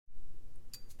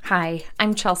Hi,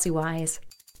 I'm Chelsea Wise.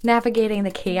 Navigating the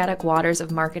chaotic waters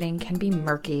of marketing can be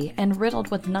murky and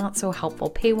riddled with not so helpful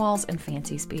paywalls and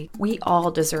fancy speak. We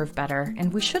all deserve better,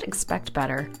 and we should expect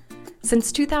better.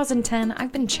 Since 2010,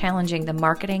 I've been challenging the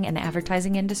marketing and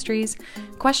advertising industries,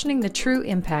 questioning the true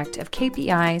impact of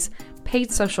KPIs,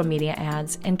 paid social media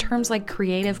ads, and terms like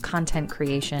creative content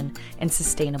creation and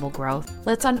sustainable growth.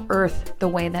 Let's unearth the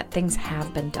way that things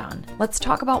have been done. Let's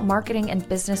talk about marketing and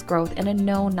business growth in a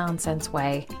no-nonsense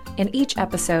way. In each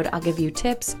episode, I'll give you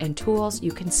tips and tools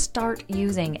you can start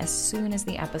using as soon as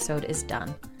the episode is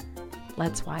done.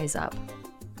 Let's wise up.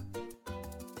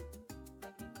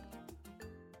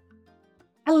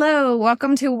 Hello,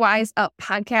 welcome to Wise Up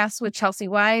Podcast with Chelsea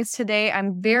Wise. Today,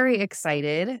 I'm very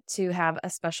excited to have a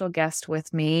special guest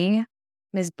with me,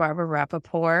 Ms. Barbara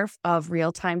Rapaport of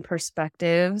Real Time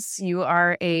Perspectives. You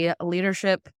are a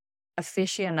leadership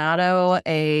aficionado,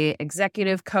 a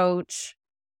executive coach,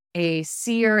 a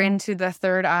seer into the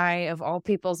third eye of all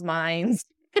people's minds.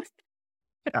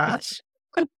 Gosh.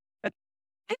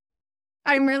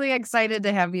 I'm really excited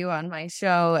to have you on my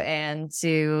show and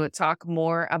to talk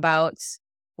more about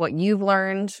what you've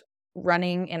learned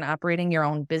running and operating your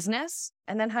own business,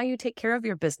 and then how you take care of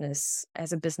your business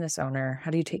as a business owner.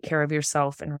 How do you take care of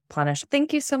yourself and replenish?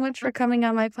 Thank you so much for coming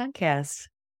on my podcast.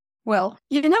 Well,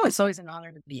 it's always an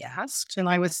honor to be asked. And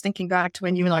I was thinking back to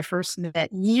when you and I first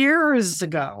met years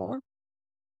ago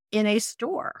in a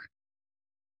store.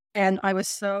 And I was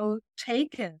so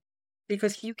taken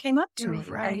because you came up to me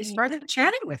and you started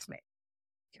chatting with me,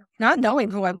 not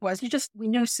knowing who I was. We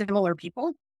knew similar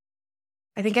people.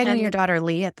 I think I knew your daughter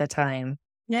Lee at the time.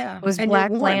 Yeah. It was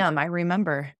Black Lamb, I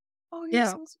remember. Oh,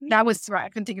 yeah. So that was right. I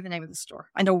couldn't think of the name of the store.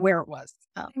 I know where it was.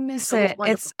 I miss it.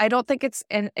 I don't think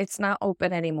it's not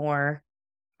open anymore.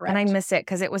 Correct. And I miss it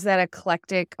because it was that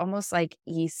eclectic, almost like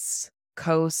East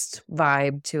Coast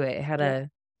vibe to it. It had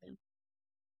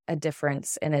a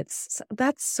difference, and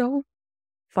that's so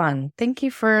fun. Thank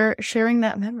you for sharing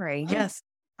that memory. Oh, yes.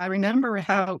 I remember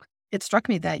how it struck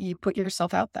me that you put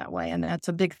yourself out that way. And that's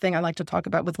a big thing I like to talk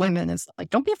about with women is like,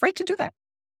 don't be afraid to do that.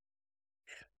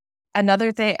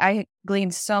 Another thing, I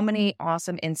gleaned so many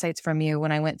awesome insights from you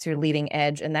when I went through Leading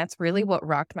Edge. And that's really what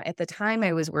rocked at the time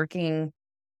I was working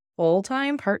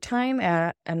full-time, part-time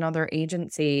at another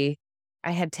agency.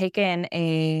 I had taken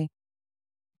a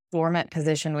dormant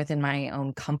position within my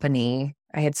own company.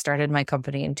 I had started my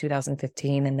company in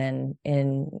 2015. And then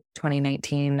in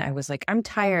 2019, I was like, I'm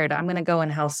tired. I'm going to go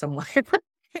and house somewhere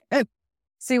and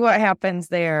see what happens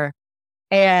there.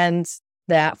 And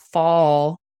that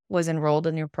fall was enrolled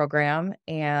in your program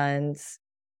and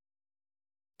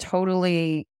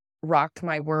totally rocked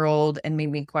my world and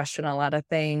made me question a lot of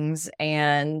things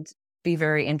and be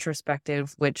very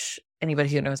introspective, which anybody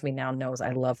who knows me now knows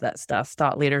I love that stuff.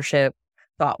 Thought leadership,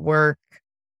 thought work.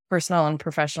 Personal and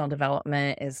professional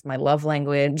development is my love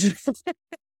language.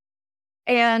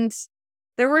 And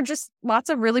there were just lots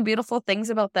of really beautiful things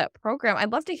about that program.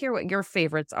 I'd love to hear what your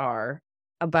favorites are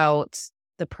about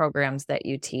the programs that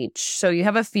you teach. So you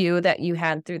have a few that you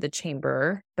had through the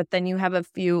chamber, but then you have a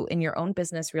few in your own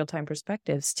business, Real Time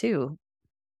Perspectives too.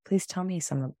 Please tell me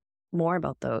some more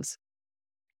about those.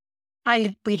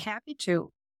 I'd be happy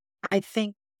to. I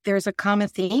think there's a common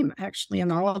theme actually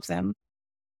in all of them,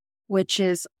 which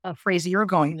is a phrase you're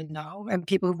going to know and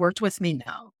people who've worked with me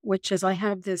know, which is I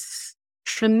have this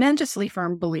tremendously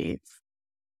firm belief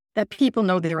that people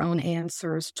know their own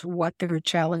answers to what they're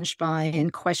challenged by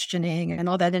and questioning and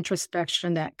all that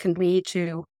introspection that can lead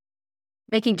to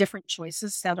making different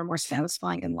choices that are more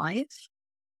satisfying in life.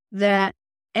 That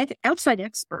outside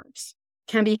experts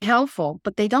can be helpful,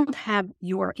 but they don't have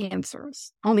your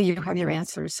answers. Only you have your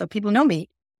answers. So people know me.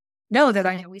 Know that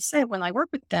I always say when I work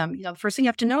with them, the first thing you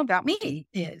have to know about me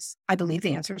is I believe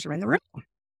the answers are in the room.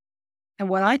 And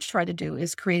what I try to do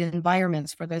is create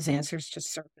environments for those answers to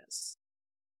surface.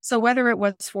 So whether it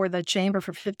was for the chamber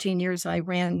for 15 years, I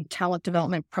ran talent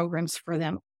development programs for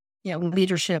them,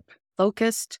 leadership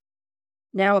focused.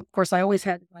 Now, of course, I always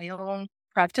had my own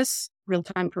practice, Real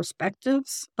Time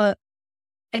Perspectives. But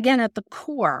again, at the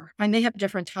core, I may have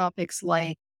different topics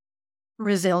like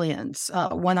resilience.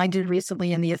 One I did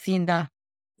recently in the Athena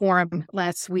forum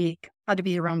last week, how to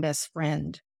be your own best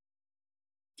friend,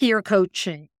 peer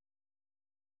coaching,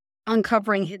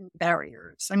 uncovering hidden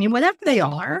barriers. I mean, whatever they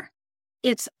are,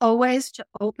 it's always to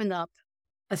open up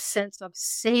a sense of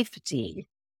safety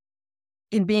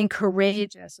in being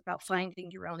courageous about finding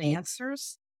your own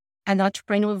answers and not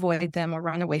trying to avoid them or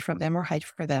run away from them or hide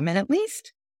from them, and at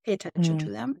least pay attention to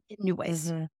them in new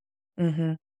ways. Mm-hmm.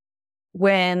 Mm-hmm.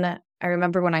 I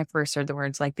remember when I first heard the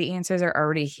words, like the answers are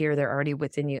already here, they're already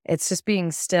within you. It's just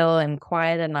being still and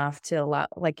quiet enough to allow,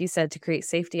 like you said, to create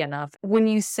safety enough. When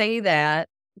you say that,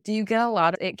 do you get a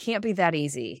lot of, it can't be that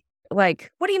easy.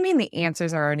 Like, what do you mean the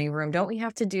answers are already in room? Don't we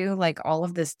have to do like all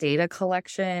of this data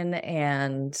collection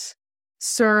and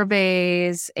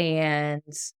surveys and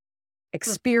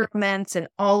experiments and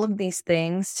all of these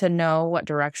things to know what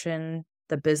direction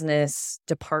the business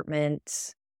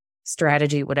department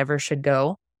strategy, whatever, should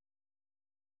go?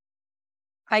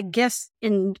 I guess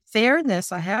in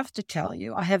fairness, I have to tell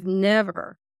you, I have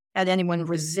never had anyone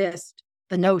resist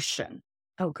the notion.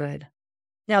 Oh, good.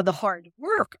 Now, the hard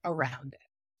work around it,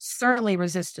 certainly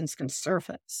resistance can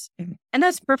surface. Mhm. And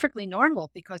that's perfectly normal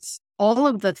because all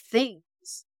of the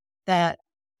things that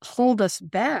hold us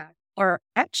back are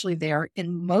actually there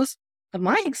in most of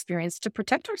my experience to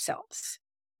protect ourselves.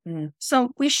 Mm.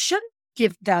 So we shouldn't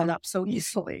give that up so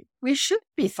easily. We should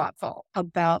be thoughtful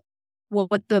about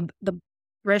what the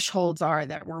thresholds are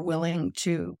that we're willing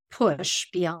to push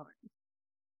beyond.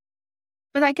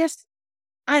 But I guess,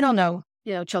 I don't know,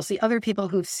 Chelsea, other people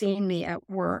who've seen me at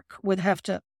work would have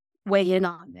to weigh in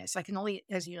on this. I can only,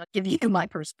 as you know, give you my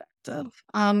perspective.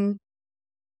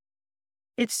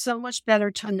 It's so much better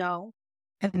to know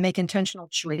and make intentional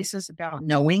choices about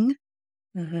knowing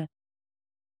Mhm.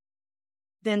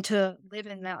 than to live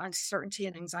in that uncertainty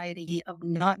and anxiety of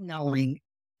not knowing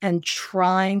and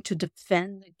trying to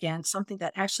defend against something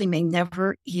that actually may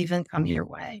never even come your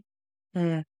way.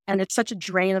 Mm. And it's such a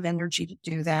drain of energy to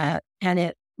do that. And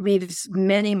it leaves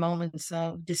many moments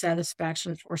of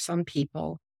dissatisfaction for some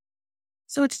people.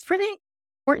 So it's pretty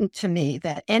important to me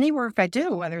that any work I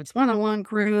do, whether it's one-on-one,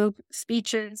 group,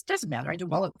 speeches, doesn't matter. I do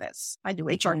all of this. I do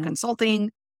HR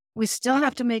consulting. We still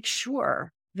have to make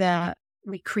sure that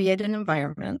we create an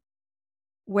environment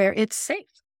where it's safe.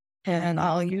 And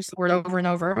I'll use the word over and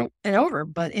over and over,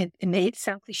 but it may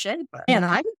sound cliche, but and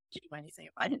I wouldn't do anything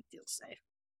if I didn't feel safe.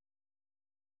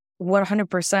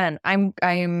 100%.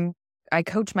 I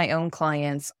coach my own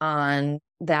clients on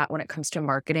that when it comes to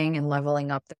marketing and leveling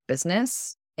up the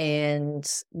business and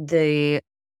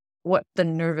what the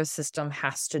nervous system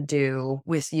has to do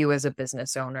with you as a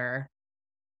business owner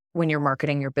when you're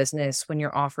marketing your business, when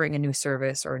you're offering a new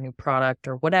service or a new product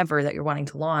or whatever that you're wanting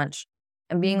to launch,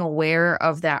 and being aware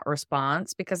of that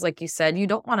response. Because like you said, you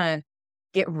don't want to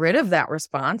get rid of that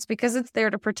response because it's there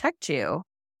to protect you.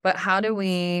 But how do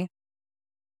we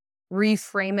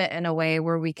reframe it in a way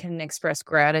where we can express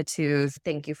gratitude?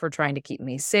 Thank you for trying to keep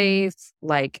me safe,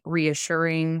 like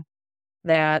reassuring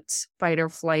that fight or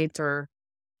flight, or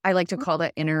I like to call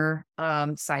that inner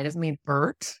side of me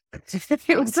Bert.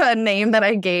 It was a name that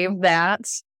I gave that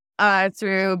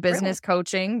through business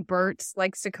coaching. Bert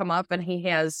likes to come up and he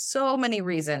has so many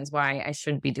reasons why I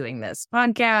shouldn't be doing this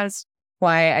podcast,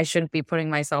 why I shouldn't be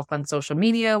putting myself on social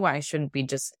media, why I shouldn't be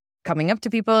just coming up to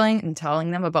people and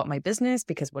telling them about my business,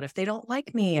 because what if they don't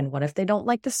like me? And what if they don't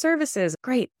like the services?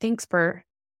 Great. Thanks, Bert.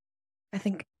 I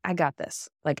think I got this.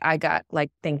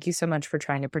 Thank you so much for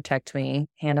trying to protect me.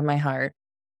 Hand on my heart.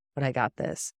 But I got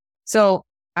this. So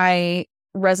I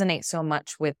resonate so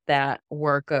much with that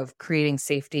work of creating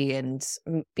safety and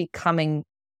becoming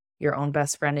your own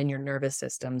best friend and your nervous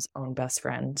system's own best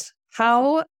friend.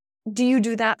 How do you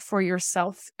do that for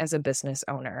yourself as a business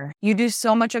owner? You do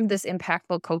so much of this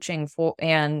impactful coaching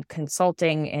and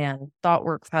consulting and thought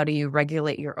work. How do you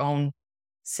regulate your own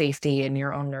safety and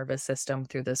your own nervous system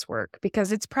through this work?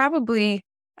 Because it's probably,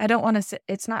 I don't want to say,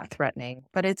 it's not threatening,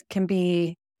 but it can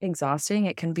be exhausting.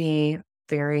 It can be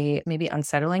very maybe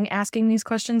unsettling asking these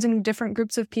questions in different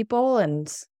groups of people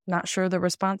and not sure the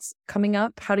response coming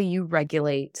up. How do you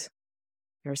regulate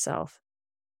yourself?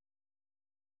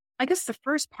 I guess the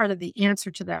first part of the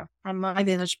answer to that from my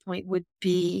vantage point would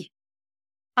be,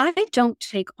 I don't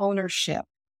take ownership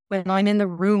when I'm in the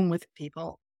room with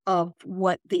people of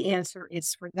what the answer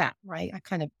is for that, right? I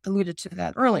kind of alluded to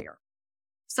that earlier.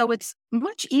 So it's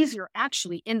much easier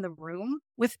actually in the room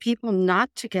with people not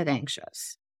to get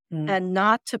anxious and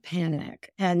not to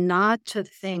panic and not to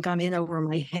think I'm in over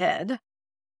my head,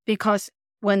 because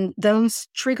when those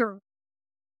trigger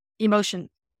emotion,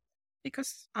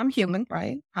 because I'm human,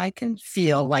 right? I can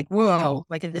feel like, whoa,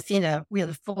 like in Athena, we had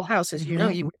a full house, as you know,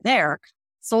 you were there,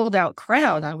 sold out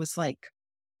crowd. I was like,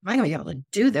 am I going to be able to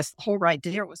do this? The whole ride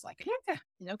there was like, yeah,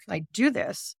 can I do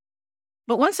this?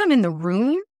 But once I'm in the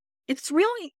room, it's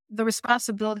really the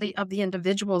responsibility of the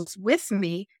individuals with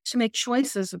me to make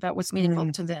choices about what's meaningful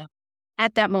to them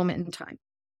at that moment in time.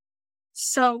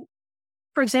 So,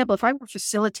 for example, if I were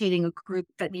facilitating a group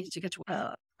that needed to get to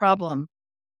a problem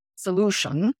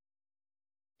solution,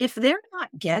 if they're not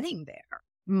getting there,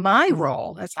 my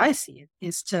role, as I see it,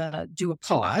 is to do a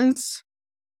pause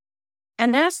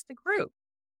and ask the group,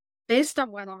 based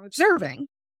on what I'm observing,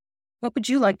 what would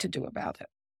you like to do about it?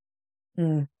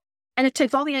 Mm. And it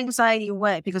takes all the anxiety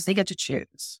away because they get to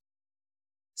choose.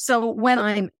 So when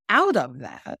I'm out of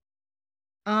that,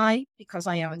 because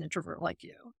I am an introvert like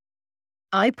you,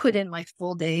 I put in my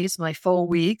full days, my full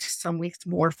weeks, some weeks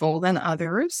more full than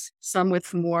others, some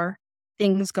with more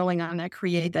things going on that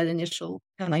create that initial,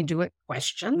 can I do it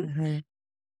question? Mm-hmm.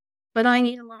 But I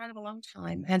need a lot of alone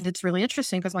time. And it's really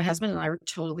interesting because my husband and I are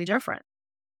totally different.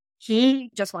 He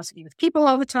just wants to be with people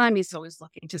all the time. He's always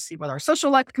looking to see what our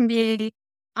social life can be.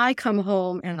 I come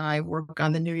home and I work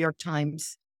on the New York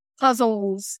Times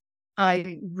puzzles.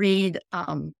 I read,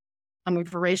 I'm a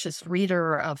voracious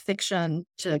reader of fiction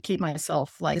to keep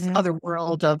myself like other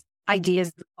world of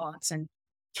ideas, thoughts, and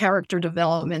character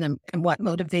development and what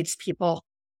motivates people.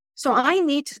 So I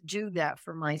need to do that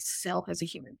for myself as a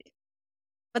human being.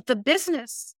 But the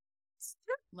business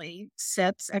certainly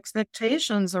sets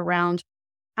expectations around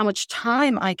how much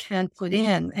time I can put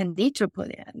in and need to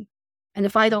put in. And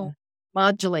if I don't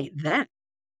modulate that,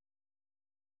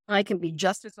 I can be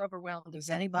just as overwhelmed as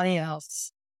anybody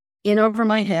else, in over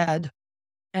my head,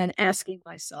 and asking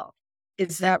myself,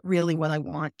 is that really what I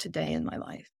want today in my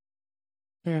life?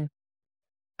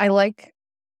 I like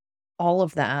all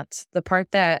of that. The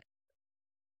part that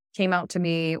came out to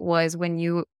me was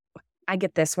I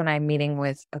get this when I'm meeting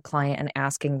with a client and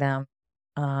asking them,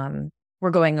 we're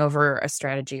going over a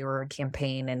strategy or a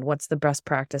campaign and what's the best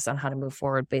practice on how to move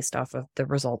forward based off of the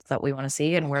results that we want to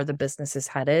see and where the business is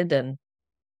headed. And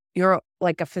you're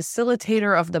like a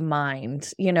facilitator of the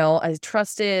mind, a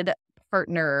trusted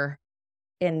partner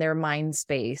in their mind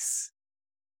space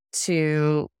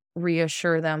to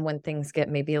reassure them when things get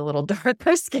maybe a little dark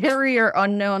or scary or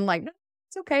unknown, like, "No,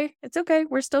 it's okay. It's okay.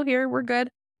 We're still here. We're good."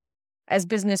 As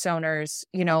business owners,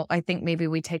 I think maybe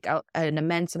we take out an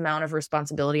immense amount of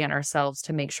responsibility on ourselves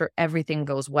to make sure everything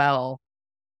goes well,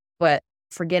 but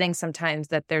forgetting sometimes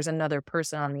that there's another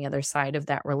person on the other side of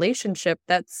that relationship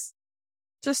that's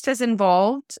just as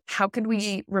involved. How could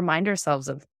we remind ourselves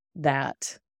of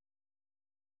that?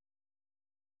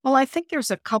 Well, I think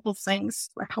there's a couple things.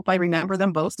 I hope I remember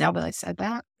them both now that I said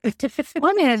that.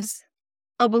 One is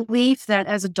a belief that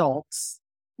as adults,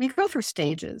 we go through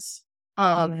stages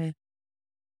of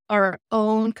our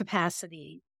own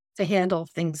capacity to handle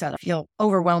things that feel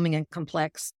overwhelming and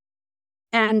complex.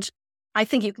 And I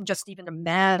think you can just even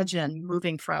imagine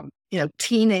moving from,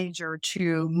 teenager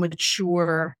to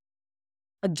mature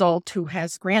adult who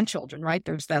has grandchildren, right?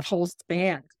 There's that whole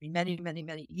span, it could be many, many,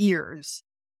 many years.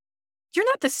 You're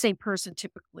not the same person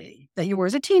typically that you were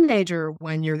as a teenager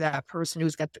when you're that person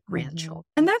who's got the grandchildren.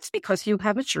 And that's because you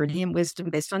have maturity and wisdom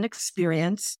based on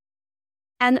experience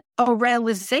and a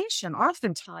realization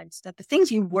oftentimes that the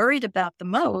things you worried about the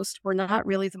most were not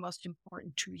really the most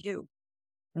important to you.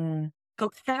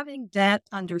 So having that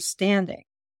understanding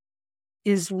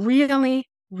is really,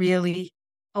 really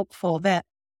helpful, that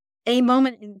a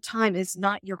moment in time is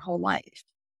not your whole life.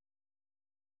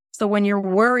 So when you're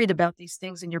worried about these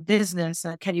things in your business,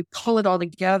 can you pull it all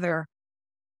together?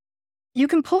 You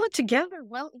can pull it together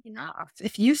well enough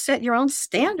if you set your own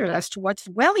standard as to what's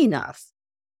well enough,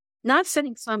 not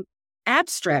setting some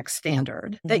abstract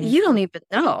standard that you don't even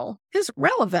know is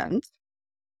relevant,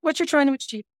 what you're trying to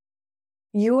achieve.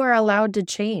 You are allowed to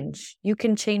change. You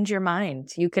can change your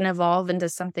mind. You can evolve into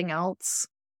something else.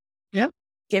 Yep.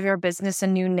 Give your business a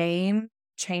new name,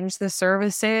 change the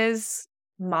services,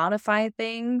 modify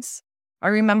things. I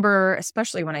remember,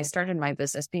 especially when I started my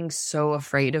business, being so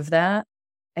afraid of that.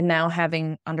 And now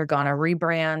having undergone a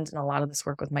rebrand and a lot of this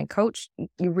work with my coach,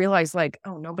 you realize like,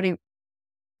 oh, nobody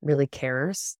really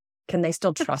cares. Can they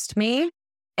still trust me?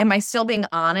 Am I still being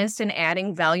honest and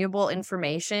adding valuable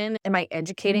information? Am I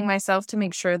educating myself to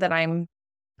make sure that I'm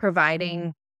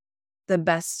providing the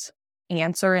best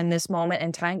answer in this moment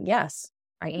in time? Yes,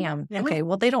 I am. Okay,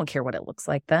 well, they don't care what it looks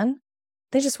like then.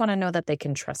 They just want to know that they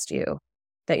can trust you,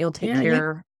 that you'll take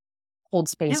care, hold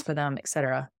space for them,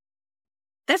 etc.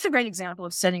 That's a great example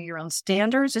of setting your own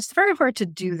standards. It's very hard to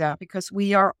do that because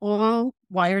we are all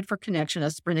wired for connection,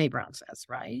 as Brene Brown says,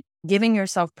 right? Giving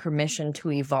yourself permission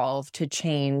to evolve, to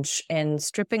change, and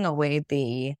stripping away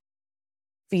the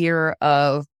fear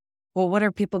of, well, what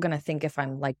are people going to think if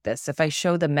I'm like this, if I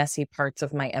show the messy parts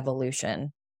of my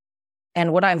evolution?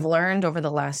 And what I've learned over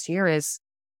the last year is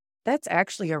that's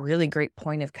actually a really great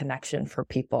point of connection for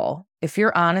people. If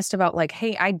you're honest about like,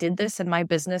 hey, I did this in my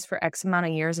business for X amount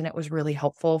of years and it was really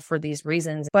helpful for these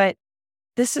reasons, but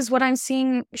this is what I'm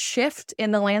seeing shift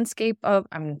in the landscape of,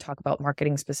 I'm going to talk about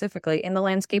marketing specifically, in the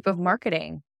landscape of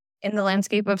marketing. in the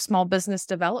landscape of small business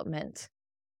development.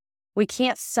 We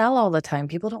can't sell all the time.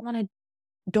 People don't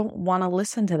want to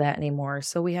listen to that anymore.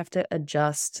 So we have to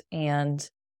adjust and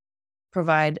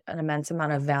provide an immense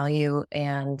amount of value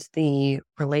and the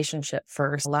relationship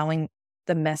first, allowing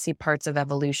the messy parts of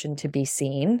evolution to be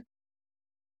seen,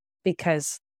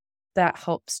 because that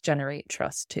helps generate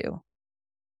trust too.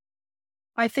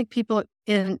 I think people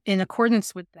in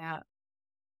accordance with that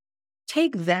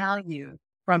take value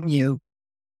from you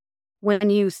when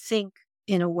you think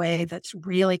in a way that's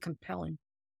really compelling.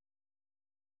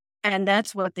 And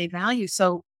that's what they value.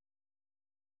 So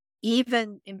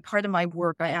even in part of my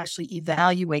work, I actually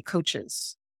evaluate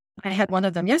coaches. I had one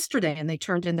of them yesterday and they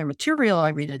turned in their material. I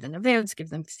read it in advance, give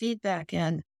them feedback.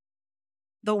 And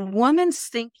the woman's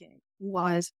thinking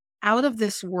was out of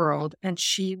this world. And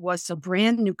she was a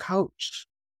brand new coach,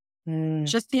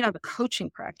 just the coaching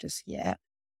practice yet.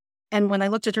 And when I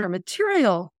looked at her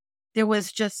material, there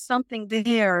was just something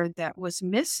there that was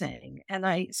missing. And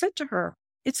I said to her,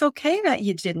 it's okay that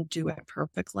you didn't do it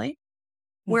perfectly.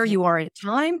 Where you are in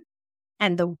time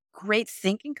and the great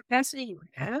thinking capacity you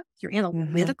have, your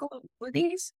analytical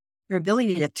abilities, your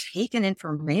ability to take in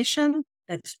information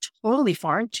that's totally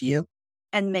foreign to you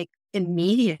and make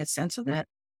immediate sense of it.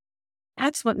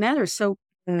 That's what matters. So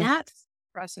that's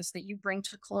the process that you bring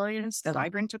to clients, that I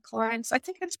bring to clients. I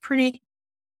think it's pretty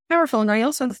powerful. And I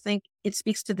also think it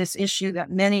speaks to this issue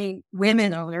that many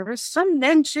women owners, some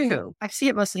men too, I see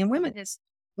it mostly in women, is,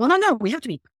 well, no, we have to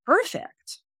be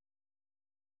perfect.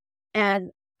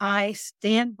 And I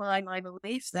stand by my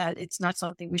belief that it's not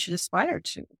something we should aspire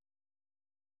to.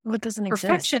 Well, it doesn't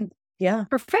Perfection. exist. Yeah.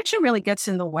 Perfection really gets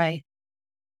in the way.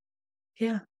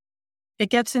 Yeah. It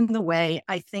gets in the way.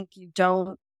 I think you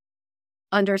don't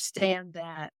understand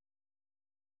that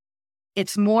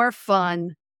it's more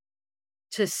fun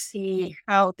to see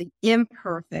how the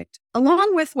imperfect,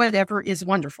 along with whatever is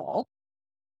wonderful,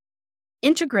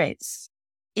 integrates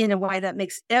in a way that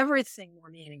makes everything more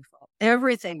meaningful,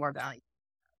 everything more valuable.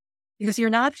 Because you're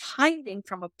not hiding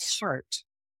from a part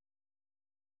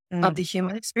of the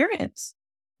human experience.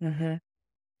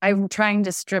 I'm trying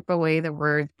to strip away the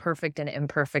word perfect and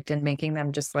imperfect and making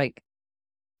them just like,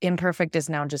 imperfect is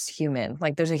now just human.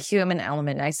 Like there's a human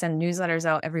element. I send newsletters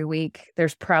out every week.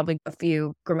 There's probably a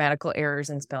few grammatical errors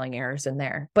and spelling errors in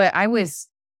there. But I was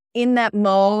in that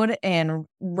mode and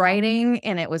writing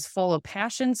and it was full of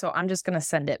passion. So I'm just going to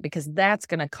send it because that's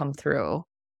going to come through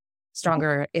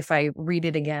stronger if I read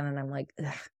it again and I'm like,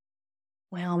 ugh,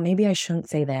 well, maybe I shouldn't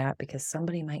say that because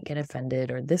somebody might get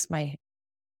offended or this might.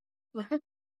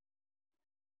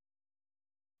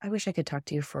 I wish I could talk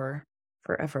to you for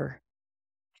forever.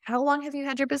 How long have you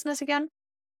had your business again?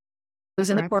 I was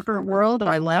in the corporate world.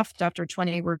 I left after a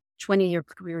 20-year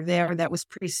career there that was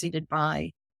preceded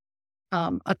by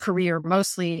a career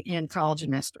mostly in college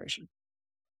administration.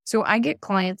 So I get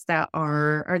clients that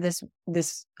are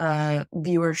this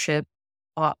viewership,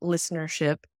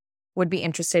 listenership would be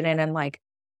interested in, and like,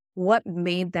 what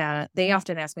made that? They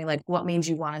often ask me like, what made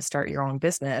you want to start your own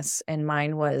business? And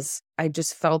mine was, I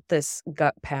just felt this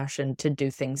gut passion to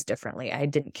do things differently. I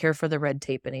didn't care for the red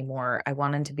tape anymore. I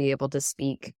wanted to be able to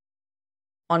speak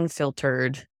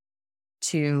unfiltered,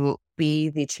 to be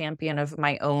the champion of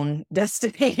my own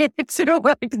destiny, to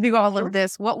like do all of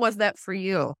this. What was that for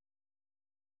you?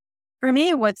 For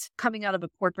me, what's coming out of a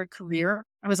corporate career,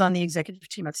 I was on the executive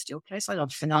team at Steelcase. I had a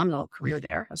phenomenal career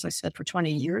there, as I said, for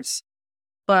 20 years.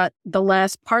 But the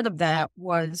last part of that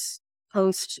was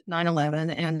post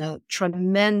 9/11, and a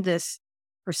tremendous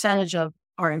percentage of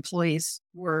our employees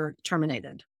were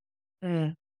terminated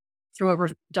through a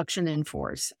reduction in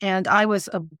force. And I was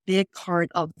a big part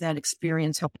of that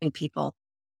experience, helping people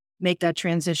make that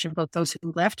transition, both those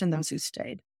who left and those who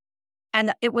stayed.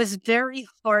 And it was very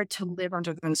hard to live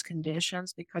under those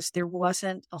conditions because there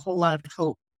wasn't a whole lot of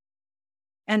hope.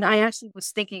 And I actually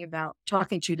was thinking about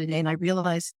talking to you today, and I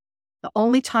realized the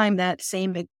only time that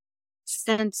same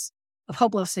sense of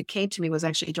hopelessness came to me was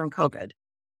actually during COVID,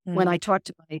 when I talked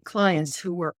to my clients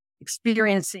who were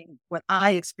experiencing what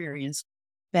I experienced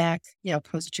back,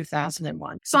 post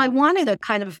 2001. So I wanted a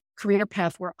kind of career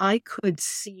path where I could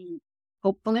see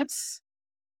hopefulness,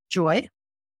 joy,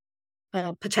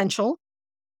 potential,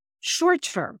 short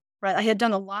term, right? I had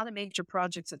done a lot of major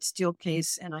projects at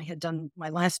Steelcase, and I had done, my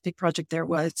last big project there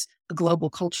was a global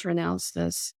culture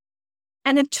analysis.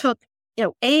 And it took,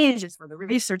 ages for the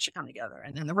research to come together,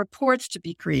 and then the reports to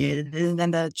be created, and then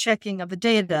the checking of the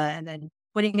data, and then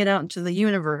putting it out into the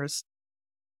universe.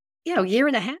 Year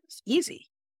and a half, easy.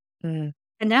 And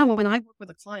now when I work with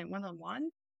a client one-on-one,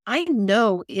 I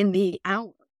know in the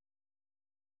hour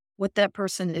what that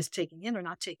person is taking in or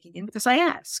not taking in because I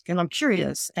ask and I'm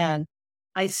curious and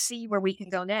I see where we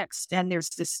can go next. And there's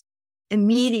this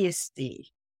immediacy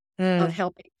of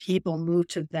helping people move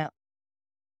to that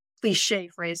cliche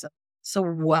phrase of, so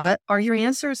what are your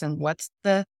answers and what's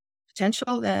the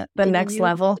potential that the next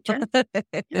level?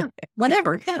 Yeah,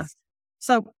 whatever. Yeah.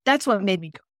 So that's what made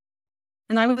me go.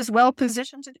 And I was well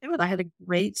positioned to do it. I had a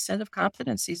great set of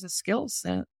competencies and skills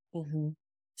that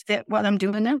fit what I'm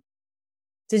doing now.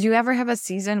 Did you ever have a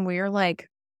season where you're like,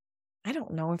 I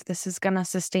don't know if this is going to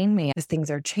sustain me as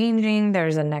things are changing?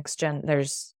 There's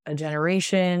there's a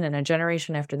generation and a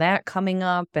generation after that coming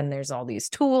up, and there's all these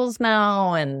tools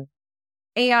now, and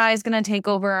AI is going to take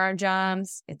over our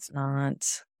jobs. It's not.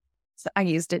 So I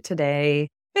used it today.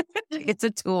 It's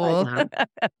a tool.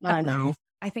 I know.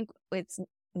 I think it's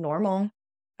normal.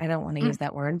 I don't want to use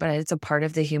that word, but it's a part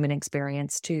of the human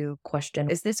experience to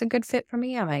question, is this a good fit for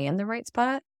me? Am I in the right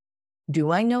spot?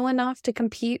 Do I know enough to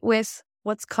compete with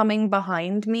what's coming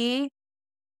behind me?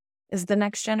 Is the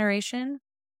next generation?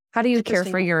 How do you care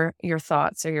for your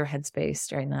thoughts or your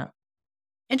headspace right now?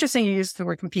 Interesting you use the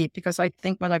word compete, because I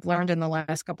think what I've learned in the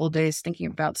last couple of days thinking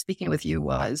about speaking with you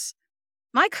was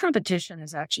my competition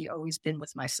has actually always been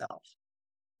with myself.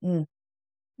 When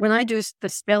I do the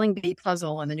spelling bee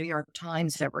puzzle in the New York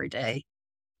Times every day,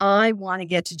 I want to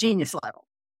get to genius level.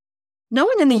 No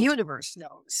one in the universe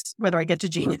knows whether I get to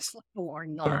genius level or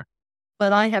not.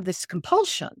 But I have this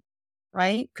compulsion,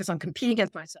 right? Because I'm competing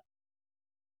against myself.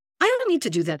 I don't need to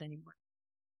do that anymore.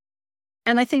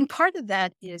 And I think part of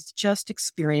that is just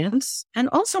experience and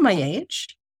also my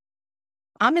age.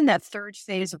 I'm in that third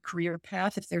phase of career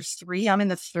path. If there's three, I'm in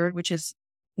the third, which is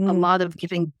a lot of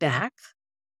giving back.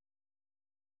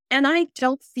 And I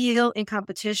don't feel in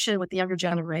competition with the younger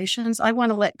generations. I want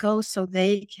to let go so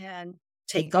they can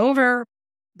take over,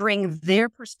 bring their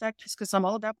perspectives, because I'm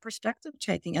all about perspective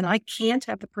taking, and I can't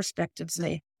have the perspectives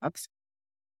they have.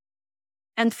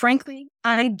 And frankly,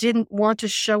 I didn't want to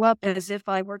show up as if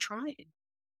I were trying.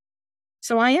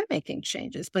 So I am making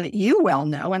changes, but you well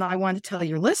know, and I want to tell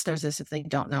your listeners this if they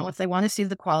don't know, if they want to see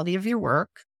the quality of your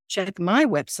work, check my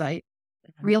website,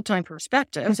 Real-Time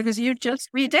Perspectives, because you just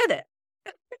redid it.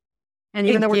 And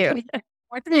even though we're doing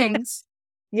more things.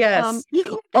 Yes.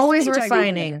 Always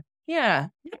refining. Yeah.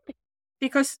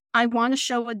 Because I want to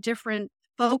show a different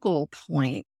focal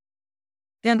point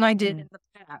than I did in the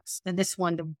past. And this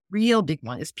one, the real big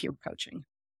one, is peer coaching,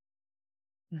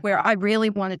 where I really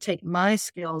want to take my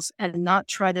skills and not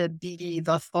try to be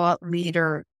the thought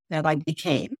leader that I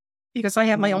became, because I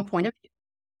have my own point of view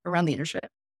around leadership.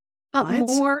 But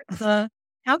more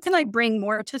how can I bring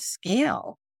more to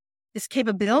scale this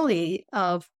capability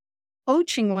of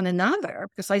coaching one another?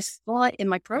 Because I saw it in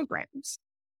my programs,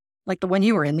 like the one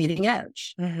you were in, Leading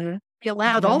Edge. We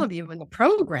allowed all of you in the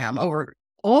program over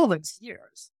all those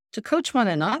years to coach one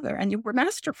another, and you were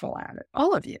masterful at it,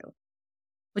 all of you.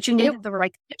 But you needed the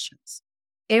right conditions.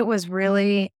 It was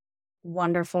really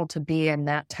wonderful to be in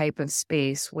that type of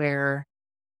space where,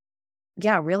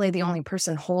 really the only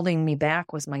person holding me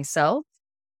back was myself,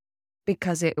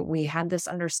 because we had this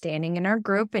understanding in our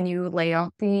group, and you lay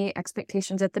out the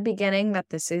expectations at the beginning that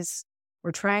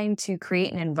we're trying to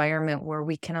create an environment where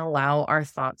we can allow our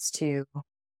thoughts to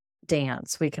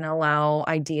dance. We can allow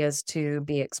ideas to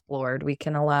be explored. We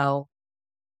can allow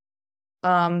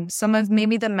some of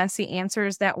maybe the messy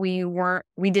answers that we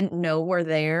didn't know were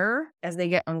there, as they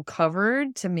get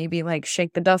uncovered, to maybe like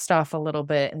shake the dust off a little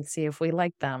bit and see if we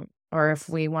like them or if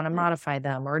we want to modify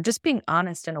them, or just being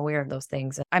honest and aware of those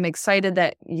things. I'm excited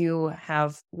that you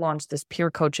have launched this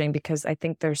peer coaching, because I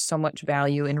think there's so much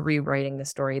value in rewriting the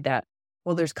story that,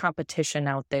 well, there's competition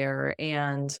out there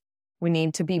and we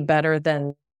need to be better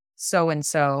than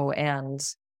so-and-so. And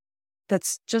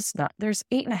that's just not, there's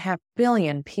 8.5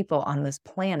 billion people on this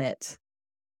planet.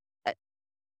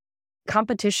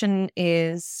 Competition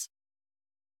is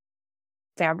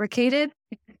fabricated.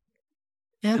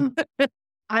 Yeah.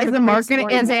 Is a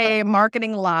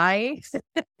marketing lie.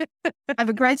 I have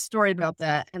a great story about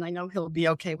that, and I know he'll be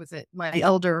okay with it. My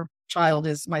elder child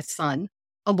is my son,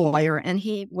 a lawyer, and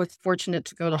he was fortunate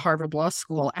to go to Harvard Law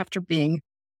School after being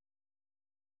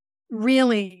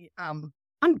really, I'm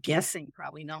guessing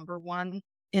probably number one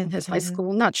in his high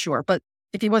school. Not sure, but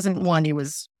if he wasn't one, he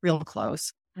was real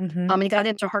close. He got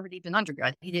into Harvard even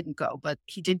undergrad. He didn't go, but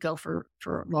he did go for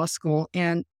law school.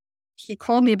 And he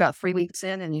called me about 3 weeks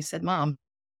in, and he said, "Mom,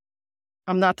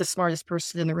 I'm not the smartest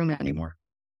person in the room anymore."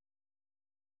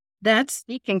 That's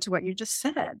speaking to what you just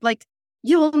said. Like,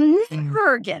 you'll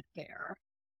never get there.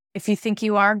 If you think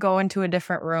you are, go into a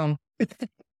different room.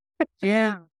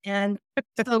 Yeah. And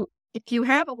so if you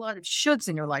have a lot of shoulds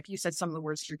in your life, you said some of the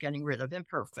words you're getting rid of,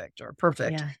 imperfect or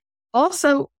perfect. Yeah.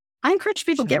 Also, I encourage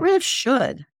people to get rid of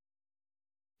should.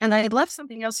 And I left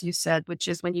something else you said, which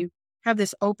is when you have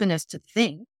this openness to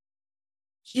think,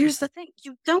 here's the thing.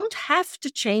 You don't have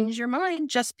to change your mind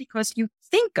just because you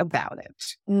think about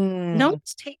it. No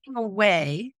one's taking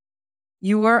away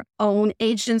your own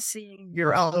agency,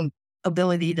 your own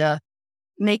ability to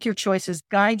make your choices,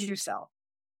 guide yourself.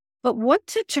 But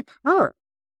what's it to hurt?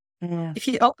 If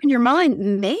you open your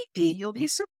mind, maybe you'll be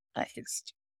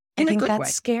surprised. I think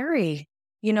that's scary.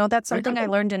 You know, that's something I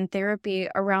learned in therapy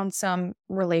around some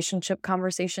relationship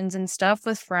conversations and stuff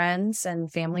with friends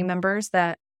and family members,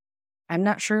 that I'm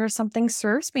not sure if something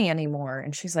serves me anymore.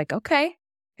 And she's like, okay.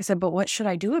 I said, but what should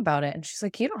I do about it? And she's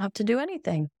like, you don't have to do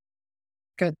anything.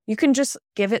 Good. You can just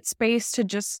give it space to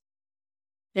just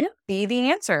be the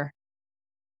answer.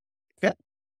 Good.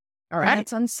 All right. And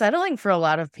it's unsettling for a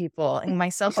lot of people, and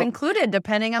myself included,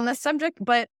 depending on the subject.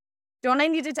 But don't I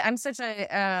need to? I'm such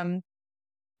a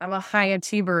I'm a high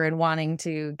achiever in wanting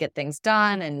to get things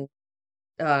done, and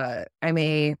I'm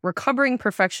a recovering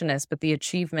perfectionist. But the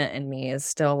achievement in me is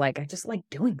still like, I just like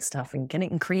doing stuff and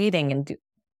getting and creating and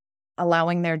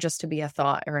allowing there just to be a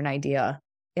thought or an idea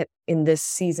in this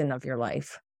season of your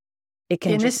life. It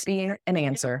can just be an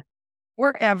answer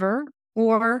wherever,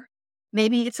 or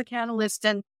maybe it's a catalyst.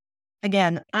 And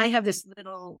again, I have this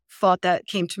little thought that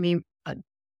came to me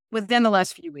within the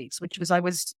last few weeks, which was I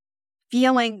was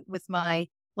feeling with my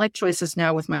life choices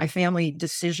now, with my family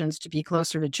decisions to be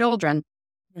closer to children,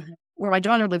 where my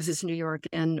daughter lives is New York,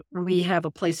 and we have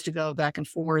a place to go back and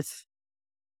forth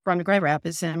from Grand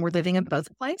Rapids, and we're living in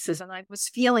both places. And I was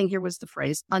feeling, here was the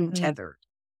phrase, untethered.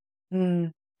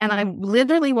 And I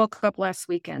literally woke up last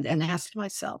weekend and asked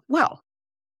myself, well,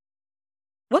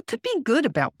 what could be good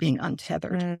about being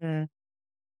untethered?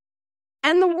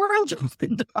 And the world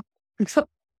opened up.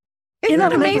 In a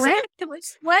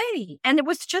miraculous way. And it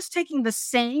was just taking the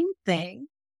same thing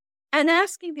and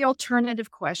asking the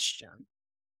alternative question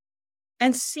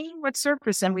and seeing what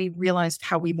surfaced. And we realized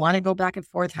how we want to go back and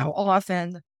forth, how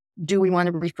often. Do we want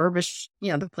to refurbish,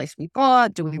 the place we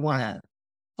bought? Do we want to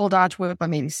hold on to it, but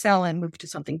maybe sell and move to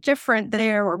something different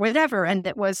there or whatever? And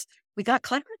we got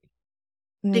clarity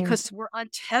because we're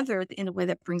untethered in a way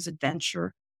that brings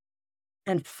adventure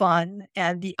and fun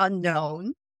and the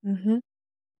unknown.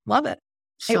 Love it.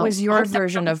 So, it was your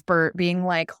version of Bert being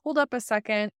like, hold up a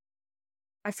second.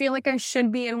 I feel like I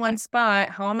should be in one spot.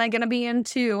 How am I going to be in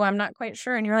two? I'm not quite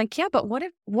sure. And you're like, yeah, but what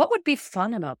would be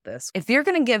fun about this? If you're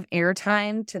going to give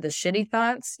airtime to the shitty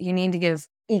thoughts, you need to give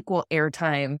equal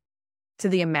airtime to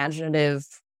the imaginative,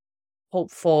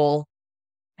 hopeful,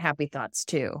 happy thoughts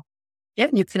too. Yeah,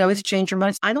 you can always change your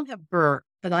mind. I don't have Bert,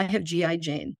 but I have G.I.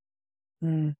 Jane.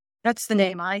 That's the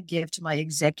name I give to my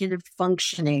executive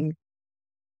functioning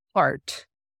part,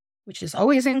 which is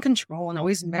always in control and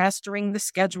always mastering the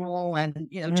schedule and,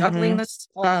 juggling the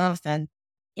stuff and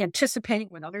anticipating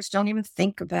what others don't even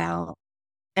think about.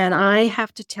 And I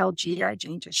have to tell G.I.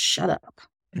 Jane to shut up.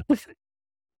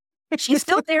 She's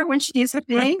still there when she needs to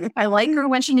be. I like her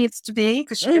when she needs to be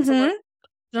because she gets work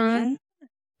done.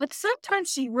 But sometimes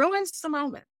she ruins the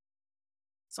moment.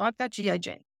 So I've got G.I.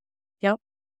 Jane. Yep.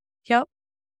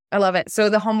 I love it. So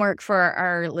the homework for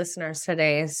our listeners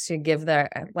today is to give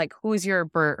who's your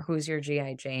Bert, who's your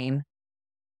G.I. Jane,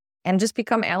 and just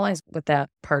become allies with that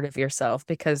part of yourself,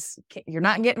 because you're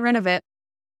not getting rid of it.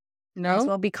 No. As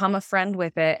well become a friend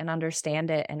with it and understand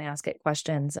it and ask it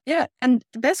questions. Yeah. And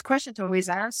the best question to always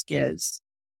ask is,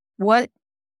 what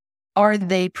are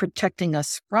they protecting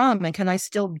us from? And can I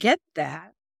still get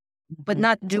that, but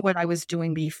not do what I was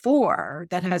doing before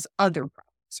that has other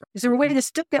problems? Is there a way to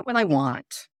still get what I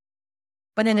want,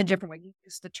 but in a different way? You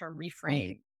use the term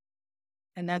reframe.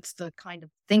 And that's the kind of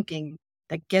thinking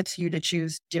that gets you to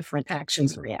choose different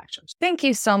actions and reactions. Thank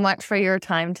you so much for your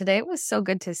time today. It was so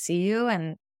good to see you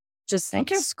and just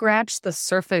scratch the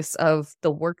surface of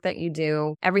the work that you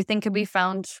do. Everything can be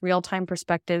found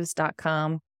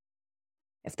realtimeperspectives.com.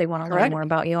 If they want to learn more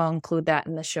about you, I'll include that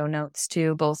in the show notes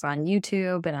too, both on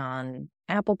YouTube and on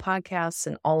Apple Podcasts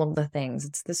and all of the things.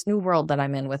 It's this new world that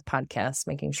I'm in with podcasts,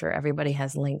 making sure everybody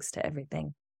has links to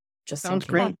everything. Just sounds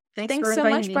great. Thanks so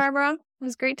much, Barbara. It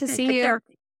was great to see you.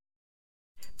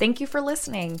 Thank you for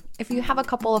listening. If you have a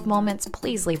couple of moments,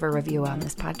 please leave a review on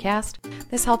this podcast.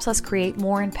 This helps us create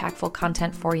more impactful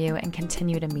content for you and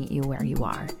continue to meet you where you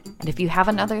are. And if you have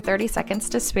another 30 seconds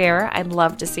to spare, I'd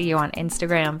love to see you on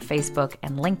Instagram, Facebook,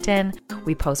 and LinkedIn.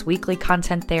 We post weekly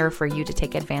content there for you to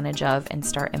take advantage of and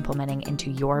start implementing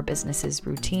into your business's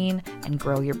routine and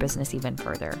grow your business even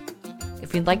further.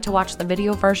 If you'd like to watch the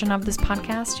video version of this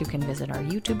podcast, you can visit our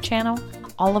YouTube channel.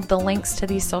 All of the links to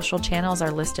these social channels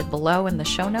are listed below in the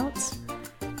show notes.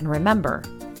 And remember,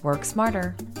 work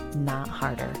smarter, not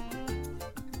harder.